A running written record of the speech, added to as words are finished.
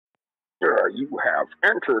You have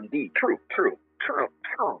entered the true.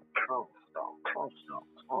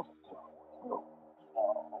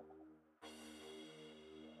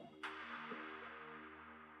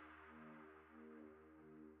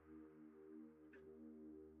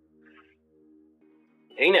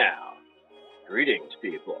 Hey now, greetings,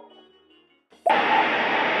 people.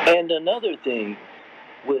 And another thing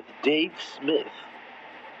with Dave Smith.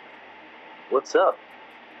 What's up?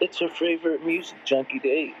 It's your favorite music junkie,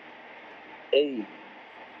 Dave. Hey,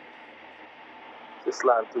 just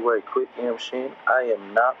slide through right quick, machine. I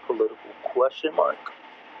am not political, question mark.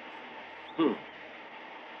 Hmm.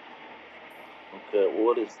 Okay,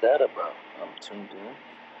 what is that about? I'm tuned in.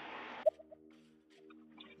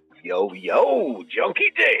 Yo,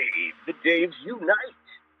 Junkie Dave, the Daves unite.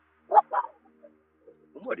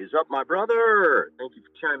 What is up, my brother? Thank you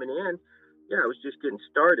for chiming in. Yeah, I was just getting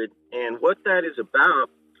started, and what that is about,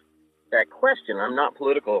 that question, I'm not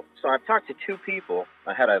political. So I've talked to two people.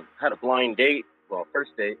 I had a blind date, well,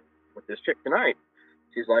 first date with this chick tonight.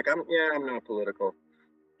 She's like, I'm not political,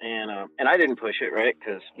 and I didn't push it, right?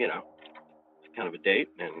 Because it's kind of a date,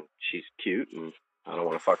 and she's cute, and I don't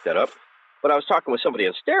want to fuck that up. But I was talking with somebody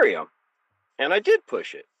on stereo, and I did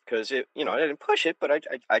push it because I didn't push it, but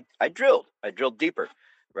I drilled. I drilled deeper,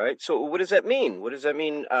 right? So what does that mean? What does that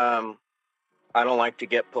mean? I don't like to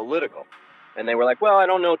get political. And they were like, well, I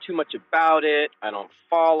don't know too much about it. I don't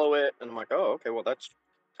follow it. And I'm like, oh, okay, well,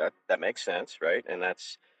 that makes sense, right? And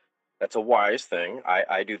that's a wise thing.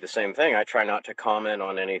 I do the same thing. I try not to comment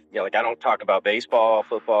on any, like I don't talk about baseball,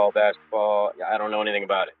 football, basketball. I don't know anything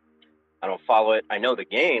about it. I don't follow it. I know the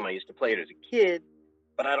game. I used to play it as a kid,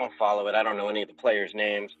 but I don't follow it. I don't know any of the players'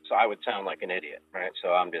 names. So I would sound like an idiot, right?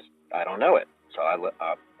 So I don't know it. So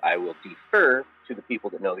I will defer to the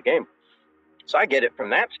people that know the game. So I get it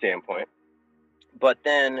from that standpoint. But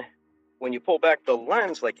then when you pull back the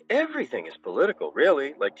lens, like everything is political,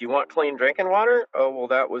 really. Like, do you want clean drinking water? Oh, well,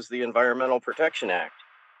 that was the Environmental Protection Act.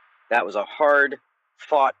 That was a hard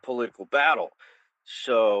fought political battle.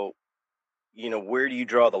 So, where do you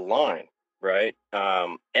draw the line, right?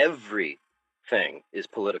 Everything is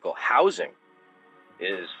political. Housing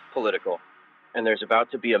is political. And there's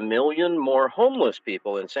about to be 1 million more homeless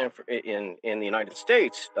people in the United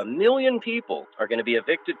States. 1 million people are going to be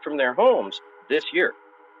evicted from their homes this year,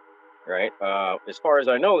 right? As far as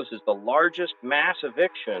I know, this is the largest mass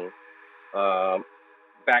eviction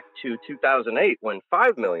back to 2008 when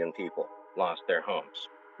 5 million people lost their homes,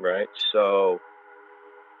 right? So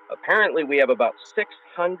apparently we have about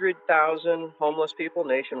 600,000 homeless people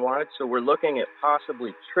nationwide. So we're looking at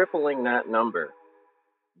possibly tripling that number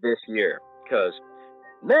this year because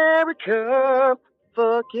America,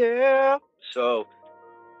 fuck yeah. So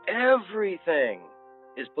everything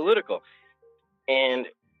is political. And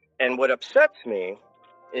what upsets me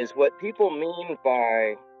is what people mean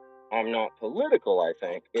by I'm not political, I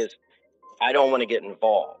think, is I don't want to get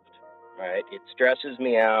involved, right? It stresses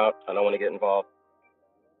me out. I don't want to get involved.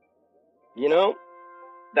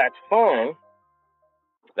 That's fine.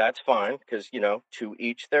 That's fine because, to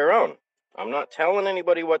each their own. I'm not telling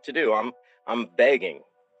anybody what to do. I'm begging.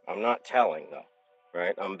 I'm not telling though,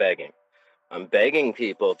 right? I'm begging. I'm begging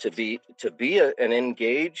people to be an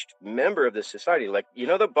engaged member of the society. Like,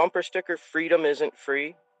 the bumper sticker, freedom isn't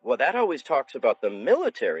free. Well, that always talks about the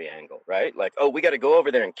military angle, right? Like, oh, we got to go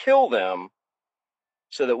over there and kill them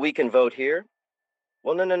so that we can vote here.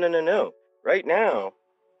 Well, no. Right now,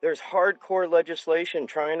 there's hardcore legislation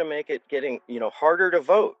trying to make it getting, harder to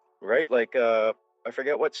vote, right? Like, I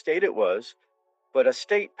forget what state it was, but a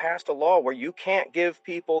state passed a law where you can't give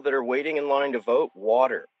people that are waiting in line to vote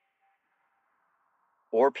water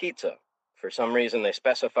or pizza. For some reason, they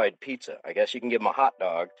specified pizza. I guess you can give them a hot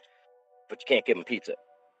dog, but you can't give them pizza.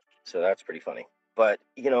 So that's pretty funny. But,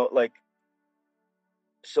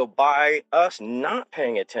 so by us not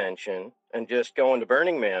paying attention and just going to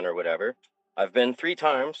Burning Man or whatever, I've been 3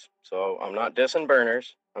 times, so I'm not dissing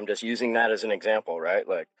burners. I'm just using that as an example, right?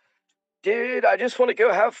 Like, dude, I just want to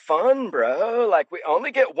go have fun, bro. Like, we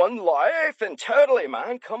only get one life, and totally,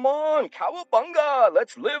 man. Come on, cowabunga.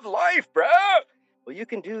 Let's live life, bro. Well, you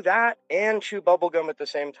can do that and chew bubblegum at the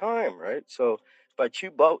same time, right? So by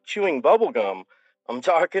chewing bubblegum, I'm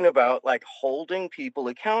talking about like holding people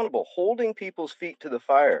accountable, holding people's feet to the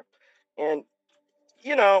fire. And,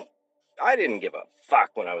 I didn't give a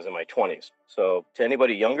fuck when I was in my 20s. So to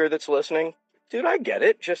anybody younger that's listening, dude, I get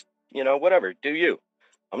it. Just, whatever, do you.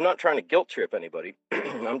 I'm not trying to guilt trip anybody.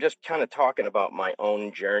 I'm just kind of talking about my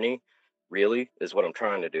own journey, really, is what I'm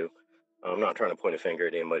trying to do. I'm not trying to point a finger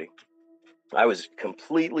at anybody. I was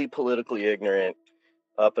completely politically ignorant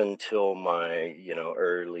up until my,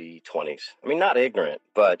 early 20s. I mean, not ignorant,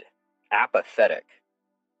 but apathetic.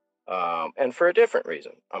 And for a different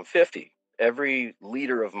reason. I'm 50. Every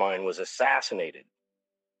leader of mine was assassinated.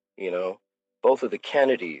 You know, both of the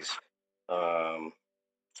Kennedys, um,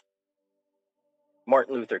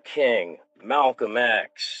 Martin Luther King, Malcolm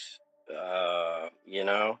X, you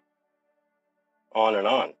know, on and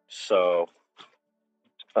on. So,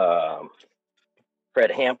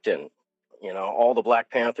 Fred Hampton, you know, all the Black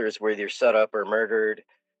Panthers were either set up or murdered.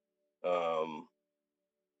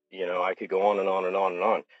 You know, I could go on and on and on and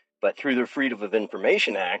on. But through the Freedom of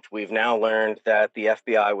Information Act, we've now learned that the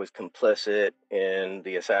FBI was complicit in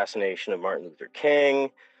the assassination of Martin Luther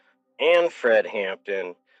King and Fred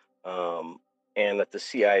Hampton, and that the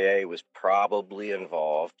CIA was probably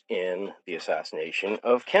involved in the assassination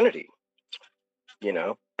of Kennedy. You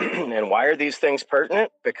know, and why are these things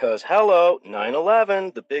pertinent? Because, hello,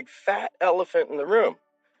 9/11, the big fat elephant in the room,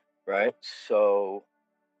 right? So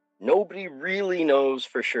nobody really knows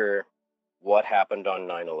for sure what happened on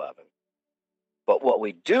 9/11. But what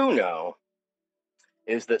we do know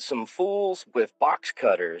is that some fools with box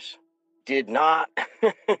cutters did not,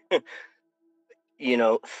 you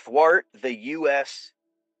know, thwart the U.S.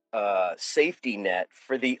 Safety net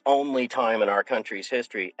for the only time in our country's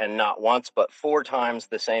history, and not once, but 4 times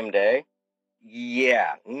the same day.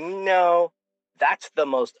 Yeah, no, that's the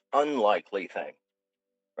most unlikely thing,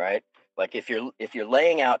 right? Like if you're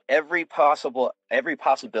laying out every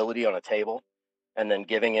possibility on a table, and then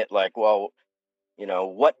giving it like, well, you know,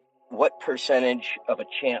 what percentage of a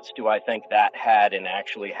chance do I think that had in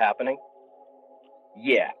actually happening?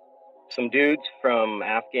 Yeah, some dudes from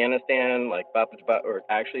Afghanistan, like, or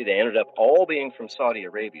actually they ended up all being from Saudi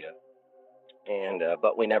Arabia, and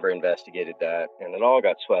but we never investigated that, and it all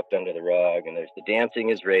got swept under the rug. And there's the dancing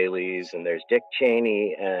Israelis, and there's Dick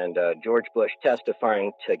Cheney and George Bush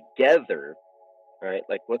testifying together, right?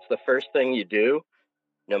 Like, what's the first thing you do?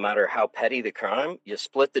 No matter how petty the crime, you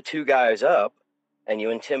split the two guys up and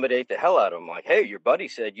you intimidate the hell out of them. Like, hey, your buddy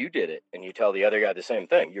said you did it. And you tell the other guy the same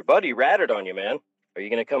thing. Your buddy ratted on you, man. Are you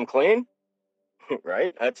going to come clean?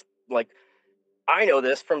 Right? That's like, I know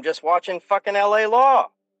this from just watching fucking LA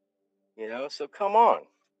Law. You know, so come on.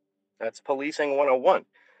 That's policing 101.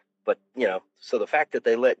 But, you know, so the fact that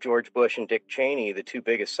they let George Bush and Dick Cheney, the two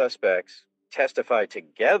biggest suspects, testify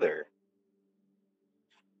together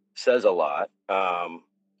says a lot.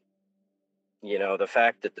 You know, the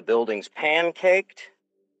fact that the building's pancaked,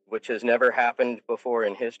 which has never happened before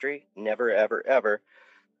in history, never, ever, ever.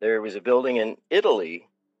 There was a building in Italy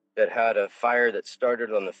that had a fire that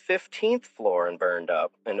started on the 15th floor and burned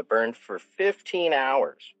up, and it burned for 15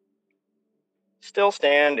 hours. Still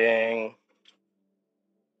standing.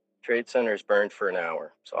 Trade Centers burned for an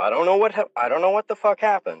hour. So I don't know what the fuck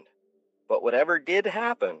happened, but whatever did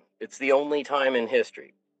happen, it's the only time in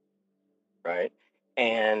history, right?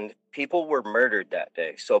 And people were murdered that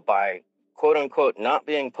day. So by quote unquote not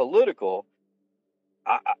being political,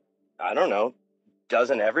 I don't know.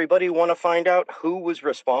 Doesn't everybody want to find out who was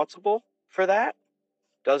responsible for that?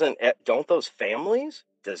 Don't those families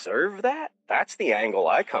deserve that? That's the angle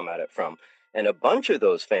I come at it from. And a bunch of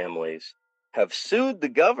those families have sued the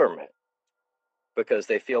government because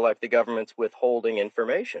they feel like the government's withholding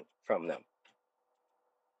information from them.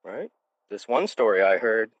 Right? This one story I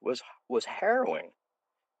heard was harrowing.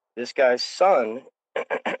 This guy's son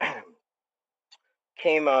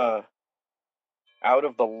came out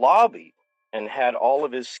of the lobby and had all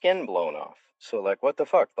of his skin blown off. So, like, what the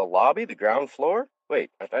fuck? The lobby? The ground floor?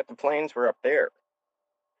 Wait, I thought the planes were up there.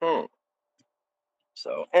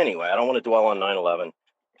 So, anyway, I don't want to dwell on 9/11,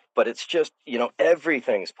 but it's just, you know,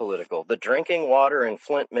 everything's political. The drinking water in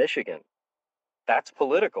Flint, Michigan, that's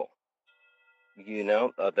political. You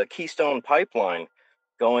know, the Keystone Pipeline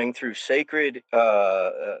going through sacred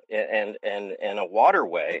and a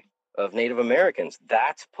waterway of Native Americans,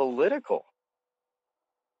 that's political.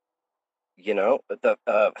 You know, the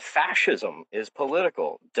fascism is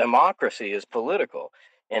political. Democracy is political.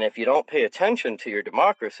 And if you don't pay attention to your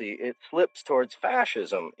democracy, it slips towards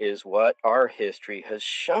fascism, is what our history has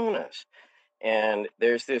shown us. And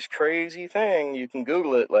there's this crazy thing, you can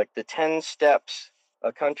Google it, like the 10 steps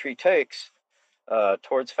a country takes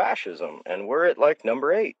towards fascism. And we're at like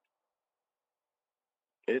number 8.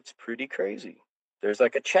 It's pretty crazy. There's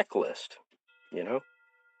like a checklist, you know?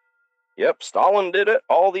 Yep, Stalin did it,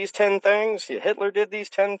 all these 10 things. Hitler did these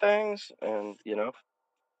 10 things, and, you know,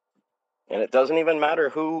 and it doesn't even matter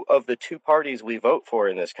who of the two parties we vote for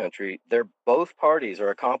in this country. Both parties are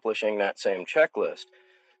accomplishing that same checklist.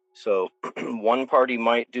 So one party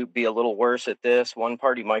might be a little worse at this, one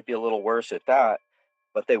party might be a little worse at that,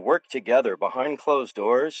 but they work together behind closed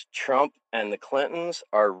doors. Trump and the Clintons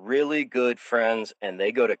are really good friends, and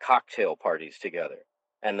they go to cocktail parties together,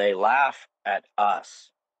 and they laugh at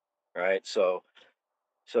us, right? So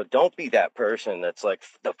don't be that person that's like,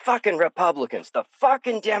 the fucking Republicans, the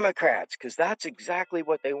fucking Democrats, because that's exactly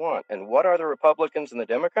what they want. And what are the Republicans and the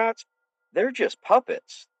Democrats? They're just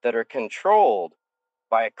puppets that are controlled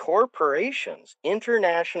by corporations,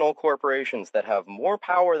 international corporations that have more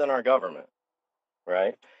power than our government,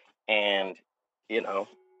 right? And, you know,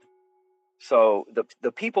 so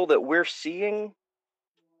the people that we're seeing,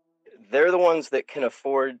 they're the ones that can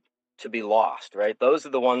afford to be lost, right? Those are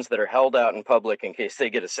the ones that are held out in public in case they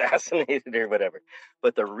get assassinated or whatever.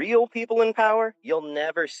 But the real people in power, you'll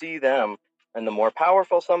never see them. And the more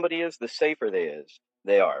powerful somebody is, the safer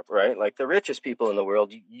they are, right? Like the richest people in the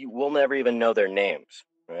world, you will never even know their names,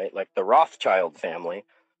 right? Like the Rothschild family,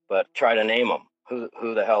 but try to name them.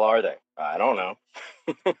 Who the hell are they? I don't know.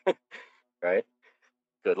 Right?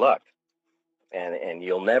 Good luck. And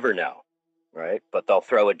you'll never know, right? But they'll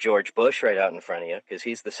throw a George Bush right out in front of you because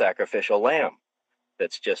he's the sacrificial lamb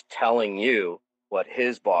that's just telling you what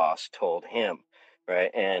his boss told him,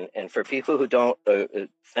 right? And for people who don't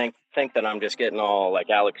think that I'm just getting all like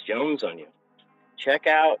Alex Jones on you, check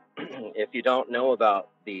out if you don't know about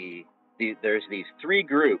there's these three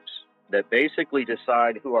groups that basically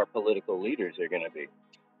decide who our political leaders are going to be,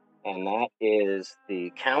 and that is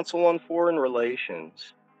the Council on Foreign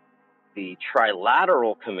Relations, the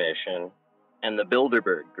Trilateral Commission, and the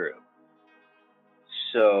Bilderberg Group.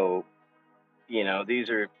 So, you know, these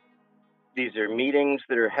are meetings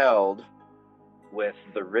that are held with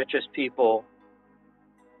the richest people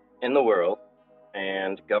in the world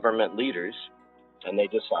and government leaders, and they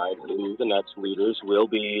decide who the next leaders will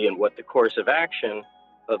be and what the course of action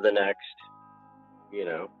of the next, you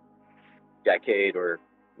know, decade or,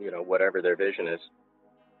 you know, whatever their vision is.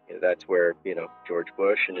 That's where, you know, George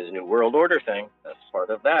Bush and his New World Order thing, that's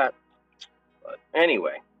part of that. But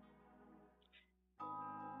anyway,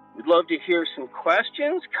 we'd love to hear some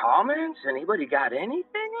questions, comments. Anybody got anything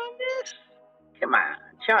on this? Come on,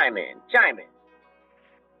 chime in.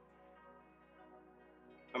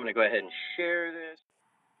 I'm going to go ahead and share this.